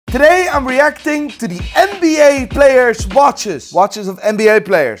Today I'm reacting to the NBA players' watches. Watches of NBA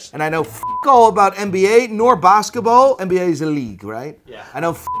players. And I know f*** all about NBA nor basketball. NBA is a league, right? Yeah. I know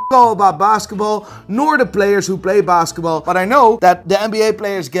f*** all about basketball nor the players who play basketball. But I know that the NBA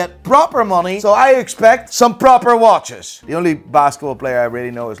players get proper money, so I expect some proper watches. The only basketball player I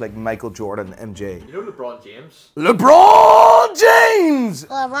really know is like Michael Jordan, MJ. You know LeBron James? LeBron James!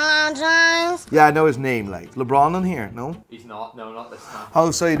 LeBron James? Yeah, I know his name, like. LeBron in here, no? He's not. No, not this time.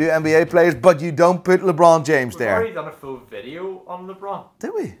 Oh, so you do NBA players, but you don't put LeBron James We've there. already done a full video on LeBron.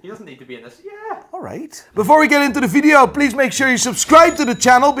 Did we? He doesn't need to be in this. Yeah. Alright. Before we get into the video, please make sure you subscribe to the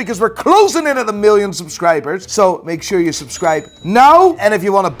channel because we're closing in at 1 million subscribers. So make sure you subscribe now. And if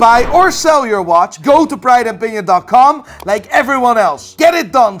you want to buy or sell your watch, go to prideandpinion.com like everyone else. Get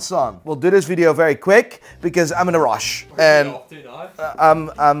it done, son. We'll do this video very quick because I'm in a rush. Where are you And off to now?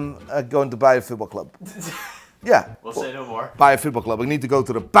 I'm going to buy a football club. Yeah. We'll say no more. Buy a football club. I need to go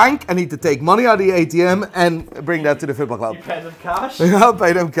to the bank. I need to take money out of the ATM and bring that to the football club. You pay them cash? I'll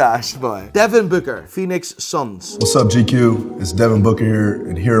pay them cash, boy. Devin Booker, Phoenix Suns. What's up, GQ? It's Devin Booker here,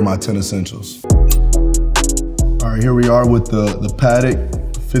 and here are my 10 essentials. All right, here we are with the Paddock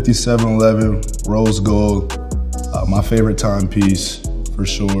 5711 Rose Gold. My favorite timepiece, for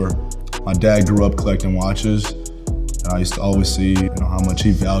sure. My dad grew up collecting watches. I used to always see how much he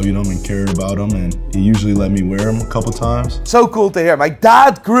valued them and cared about them, and he usually let me wear them a couple times. So cool to hear. My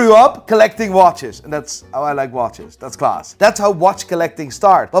dad grew up collecting watches, and that's how I like watches. That's class. That's how watch collecting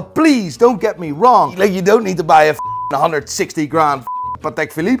started. But please don't get me wrong. Like, you don't need to buy a 160 grand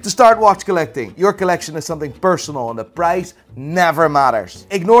Patek Philippe to start watch collecting. Your collection is something personal and the price never matters.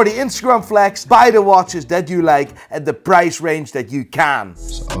 Ignore the Instagram flex, buy the watches that you like at the price range that you can.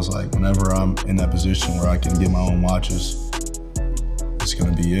 So I was like, whenever I'm in that position where I can get my own watches, it's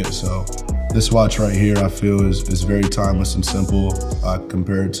gonna be it. So this watch right here, I feel is very timeless and simple. I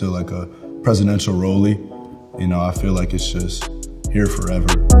compare it to like a presidential Rollie. I feel like it's just here forever.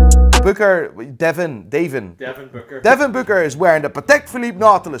 Devin Booker. Devin Booker is wearing the Patek Philippe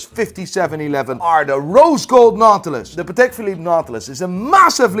Nautilus 5711 or the rose gold Nautilus. The Patek Philippe Nautilus is a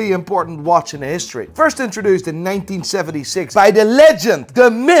massively important watch in history. First introduced in 1976 by the legend,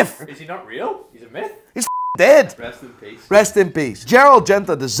 the myth. Is he not real? He's a myth? He's dead. Rest in peace. Rest in peace. Gerald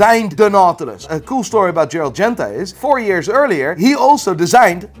Genta designed the Nautilus. A cool story about Gerald Genta is 4 years earlier, he also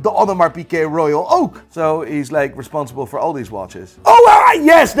designed the Audemars Piguet Royal Oak. So he's like responsible for all these watches. Oh,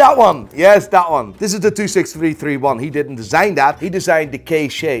 yes, that one. Yes, that one. This is the 26331. He didn't design that. He designed the K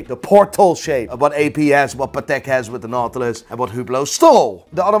shape, the portal shape, what AP has, what Patek has with the Nautilus, and what Hublot stole.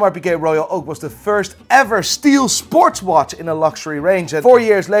 The Audemars Piguet Royal Oak was the first ever steel sports watch in a luxury range. And 4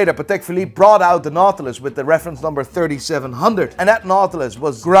 years later, Patek Philippe brought out the Nautilus with the reference number 3700. And that Nautilus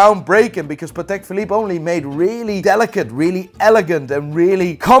was groundbreaking because Patek Philippe only made really delicate, really elegant, and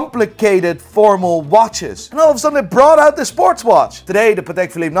really complicated formal watches. And all of a sudden it brought out the sports watch. Today, the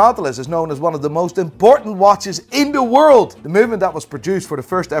Patek Philippe Nautilus is known as one of the most important watches in the world. The movement that was produced for the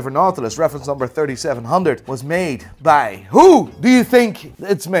first ever Nautilus, reference number 3700, was made by who do you think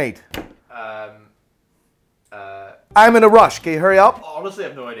it's made? I'm in a rush. Can you hurry up? Honestly, I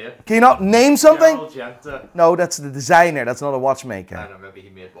have no idea. Can you not name something? Genta. No, that's the designer. That's not a watchmaker. I don't know, maybe he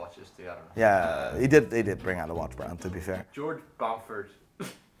made watches too, I don't know. Yeah, he did bring out a watch brand, to be fair. George Bamford.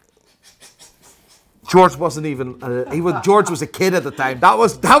 George wasn't even, George was a kid at the time. That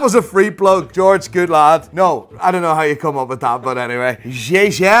was a free plug. George, good lad. No, I don't know how you come up with that, but anyway.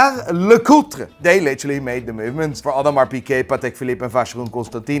 Gégère Lecoutre. They literally made the movements for Audemars Piguet, Patek Philippe, and Vacheron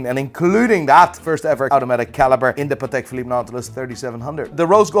Constantin, and including that first ever automatic caliber in the Patek Philippe Nautilus 3700. The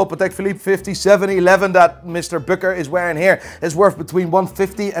rose gold Patek Philippe 5711 that Mr. Booker is wearing here is worth between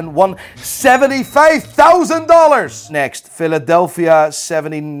 $150,000 and $175,000. Next, Philadelphia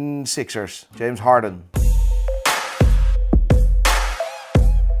 76ers, James Harden.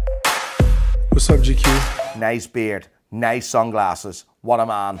 What's up, GQ? Nice beard, nice sunglasses. What a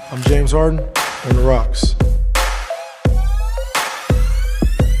man. I'm James Harden on the rocks.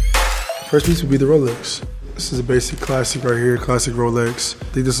 First piece would be the Rolex. This is a basic classic right here, classic Rolex. I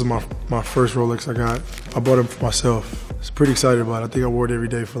think this is my first Rolex I got. I bought it for myself. I was pretty excited about it. I think I wore it every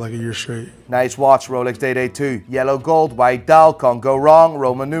day for like a year straight. Nice watch, Rolex Day 2. Yellow gold, white dial, can't go wrong.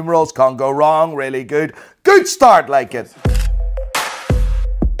 Roman numerals, can't go wrong. Really good. Good start, like it.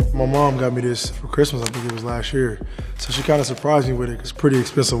 My mom got me this for Christmas, I think it was last year. So she kind of surprised me with it. It's a pretty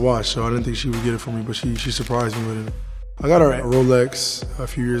expensive watch, so I didn't think she would get it for me, but she surprised me with it. I got her a Rolex a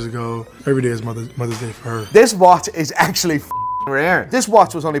few years ago. Every day is Mother's Day for her. This watch is actually rare. This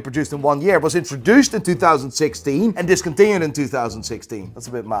watch was only produced in 1 year, was introduced in 2016 and discontinued in 2016. That's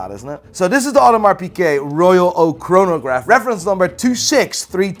a bit mad, isn't it? So this is the Audemars Piguet Royal Oak chronograph, reference number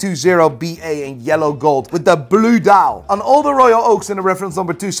 26320BA in yellow gold with the blue dial. On all the Royal Oaks in the reference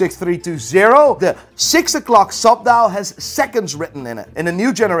number 26320, the 6 o'clock sub-dial has seconds written in it. In a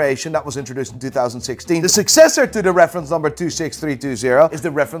new generation that was introduced in 2016, the successor to the reference number 26320 is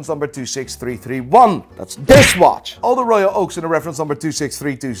the reference number 26331. That's this watch. All the Royal Oaks in the reference number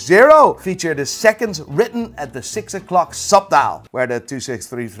 26320 feature the seconds written at the 6 o'clock sub-dial, where the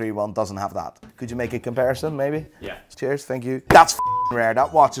 26331 doesn't have that. Could you make a comparison, maybe? Yeah. Cheers, thank you. That's rare.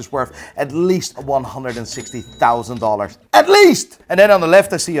 That watch is worth at least $160,000. At least! And then on the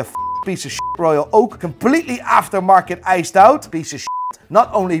left I see a piece of Royal Oak, completely aftermarket iced out piece of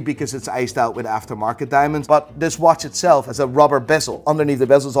not only because it's iced out with aftermarket diamonds, but this watch itself has a rubber bezel. Underneath the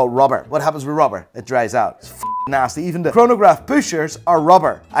bezel is all rubber. What happens with rubber? It dries out. It's nasty. Even the chronograph pushers are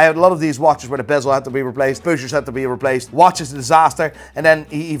rubber. I had a lot of these watches where the bezel had to be replaced, pushers had to be replaced. Watch is a disaster, and then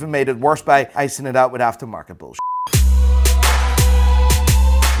he even made it worse by icing it out with aftermarket bullshit.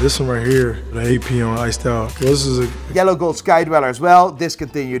 This one right here, the AP on iced out. Well, this is a yellow gold Sky Dweller as well.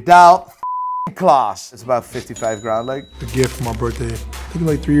 Discontinued dial. Class. It's about 55 grand, like. A gift for my birthday. I think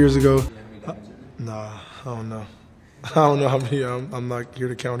like 3 years ago. Nah, I don't know. I don't know how many. I'm not here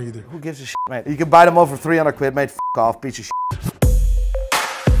to count either. Who gives a shit, mate? You can buy them all for 300 quid, mate. F off, piece of shit.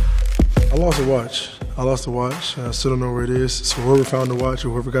 I lost a watch. I still don't know where it is. So whoever found the watch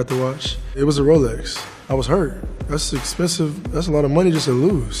or whoever got the watch, it was a Rolex. I was hurt. That's expensive. That's a lot of money just to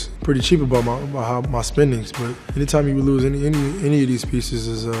lose. Pretty cheap about my spendings, but anytime you lose any of these pieces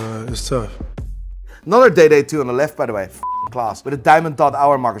is tough. Another Day 2 on the left, by the way. Class. With a diamond dot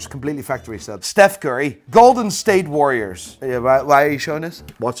hour markers, completely factory set. Steph Curry, Golden State Warriors. Yeah, why are you showing this?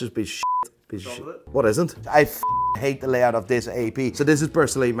 Watch this piece of shit. Piece of shit. What isn't? I hate the layout of this AP. So this is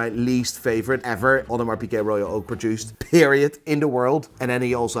personally my least favorite ever Audemars Piguet Royal Oak produced, period, in the world. And then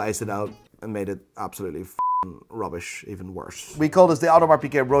he also iced it out and made it absolutely rubbish, even worse. We call this the Audemars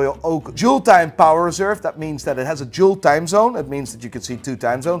Piguet Royal Oak Dual Time Power Reserve. That means that it has a dual time zone. It means that you can see 2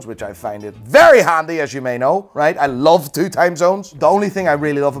 time zones, which I find it very handy, as you may know, right? I love 2 time zones. The only thing I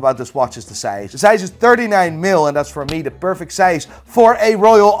really love about this watch is the size. The size is 39 mil, and that's for me the perfect size for a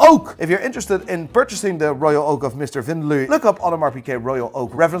Royal Oak. If you're interested in purchasing the Royal Oak of Mr. Vindaloo, look up Audemars Piguet Royal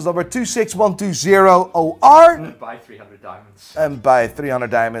Oak, reference number 26120OR. And buy 300 diamonds. And buy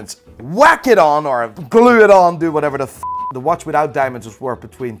 300 diamonds. Whack it on or glue it on, do whatever the f. The watch without diamonds is worth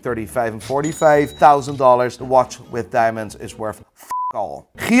between $35,000 and $45,000. The watch with diamonds is worth f all.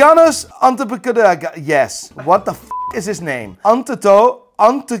 Giannis Antetokounmpo. Yes. What the f is his name?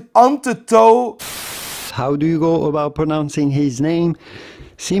 Antetokounmpo. How do you go about pronouncing his name?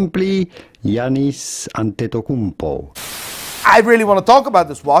 Simply Giannis Antetokounmpo. I really want to talk about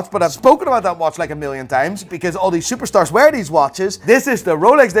this watch, but I've spoken about that watch like a million times because all these superstars wear these watches. This is the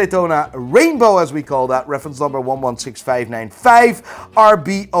Rolex Daytona Rainbow, as we call that, reference number 116595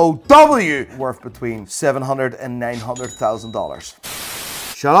 RBOW, worth between $700,000 and $900,000.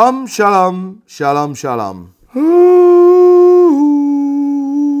 Shalom, shalom, shalom, shalom.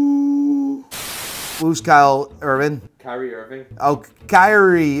 Who's Kyle Irving? Kyrie Irving. Oh,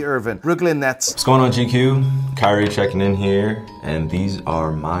 Kyrie Irving, Brooklyn Nets. What's going on, GQ? Kyrie checking in here, and these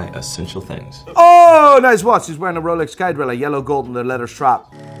are my essential things. Oh, nice watch. He's wearing a Rolex Sky Dweller, yellow gold and the leather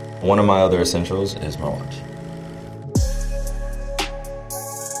strap. One of my other essentials is my watch.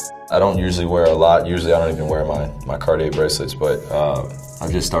 I don't usually wear a lot. Usually I don't even wear my Cartier bracelets, but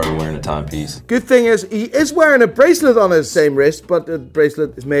I've just started wearing a timepiece. Good thing is, he is wearing a bracelet on his same wrist, but the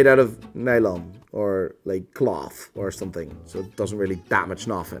bracelet is made out of nylon or like cloth or something, so it doesn't really damage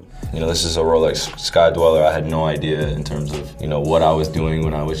nothing. You know, this is a Rolex Sky Dweller. I had no idea in terms of, you know, what I was doing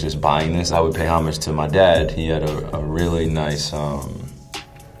when I was just buying this. I would pay homage to my dad. He had a really nice,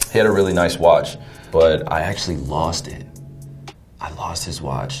 watch, but I actually lost it. I lost his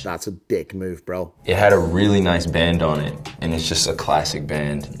watch. That's a dick move, bro. It had a really nice band on it, and it's just a classic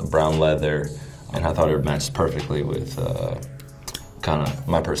band, a brown leather, and I thought it matched perfectly with kind of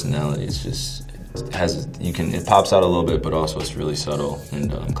my personality. It's just, it pops out a little bit, but also it's really subtle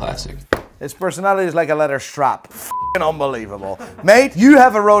and classic. His personality is like a leather strap. F***ing unbelievable. Mate, you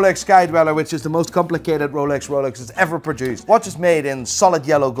have a Rolex Sky Dweller, which is the most complicated Rolex has ever produced. Watch is made in solid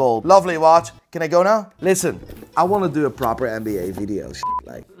yellow gold. Lovely watch. Can I go now? Listen, I want to do a proper NBA video,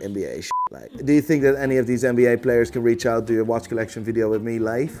 like NBA like. Do you think that any of these NBA players can reach out, do a watch collection video with me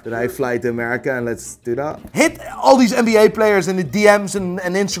live? That I fly to America and let's do that? Hit all these NBA players in the DMs and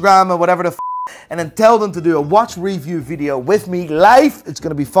Instagram and whatever the f, and then tell them to do a watch review video with me live. It's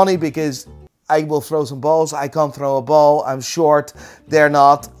gonna be funny because I will throw some balls. I can't throw a ball. I'm short. They're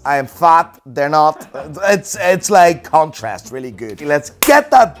not. I am fat. They're not. It's like contrast. Really good. Let's get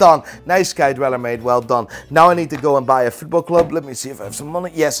that done. Nice Sky Dweller mate. Well done. Now I need to go and buy a football club. Let me see if I have some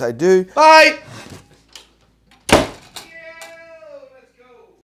money. Yes, I do. Bye.